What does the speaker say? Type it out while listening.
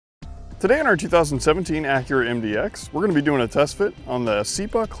Today in our 2017 Acura MDX, we're going to be doing a test fit on the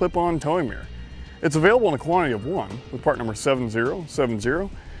CIPA clip-on towing mirror. It's available in a quantity of one with part number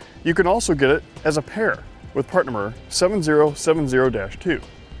 7070. You can also get it as a pair with part number 7070-2.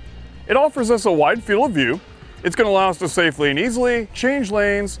 It offers us a wide field of view. It's going to allow us to safely and easily change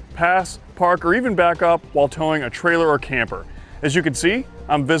lanes, pass, park, or even back up while towing a trailer or camper. As you can see,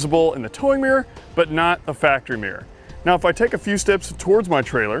 I'm visible in the towing mirror, but not the factory mirror. Now, if I take a few steps towards my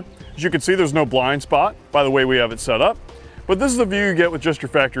trailer, as you can see, there's no blind spot by the way we have it set up, but this is the view you get with just your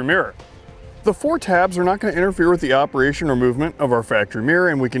factory mirror. The four tabs are not going to interfere with the operation or movement of our factory mirror,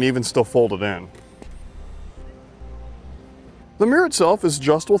 and we can even still fold it in. The mirror itself is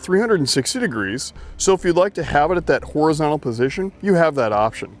adjustable 360 degrees, so if you'd like to have it at that horizontal position, you have that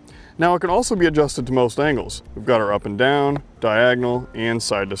option. Now, it can also be adjusted to most angles. We've got our up and down, diagonal, and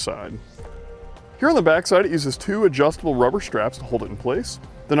side to side. Here on the back side, it uses two adjustable rubber straps to hold it in place.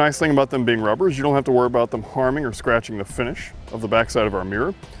 The nice thing about them being rubber is you don't have to worry about them harming or scratching the finish of the back side of our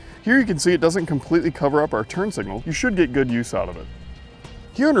mirror. Here you can see it doesn't completely cover up our turn signal. You should get good use out of it.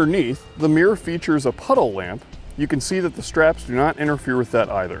 Here underneath, the mirror features a puddle lamp. You can see that the straps do not interfere with that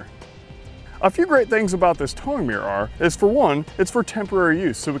either. A few great things about this towing mirror is, for one, it's for temporary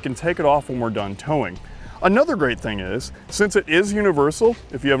use, so we can take it off when we're done towing. Another great thing is, since it is universal,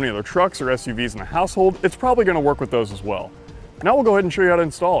 if you have any other trucks or SUVs in the household, it's probably going to work with those as well. Now we'll go ahead and show you how to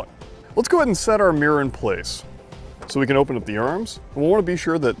install it. Let's go ahead and set our mirror in place. So we can open up the arms, and we'll want to be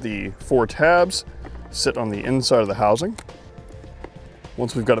sure that the four tabs sit on the inside of the housing.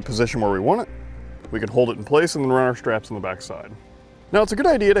 Once we've got it positioned where we want it, we can hold it in place and then run our straps on the back side. Now, it's a good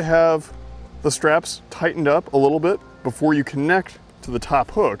idea to have the straps tightened up a little bit before you connect to the top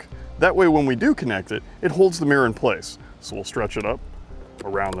hook. That way, when we do connect it, it holds the mirror in place. So we'll stretch it up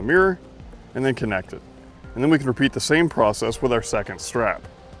around the mirror and then connect it. And then we can repeat the same process with our second strap.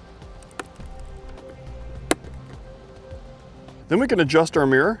 Then we can adjust our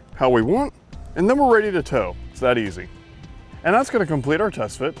mirror how we want, and then we're ready to tow. It's that easy. And that's going to complete our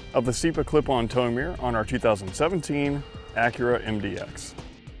test fit of the CIPA clip-on towing mirror on our 2017 Acura MDX.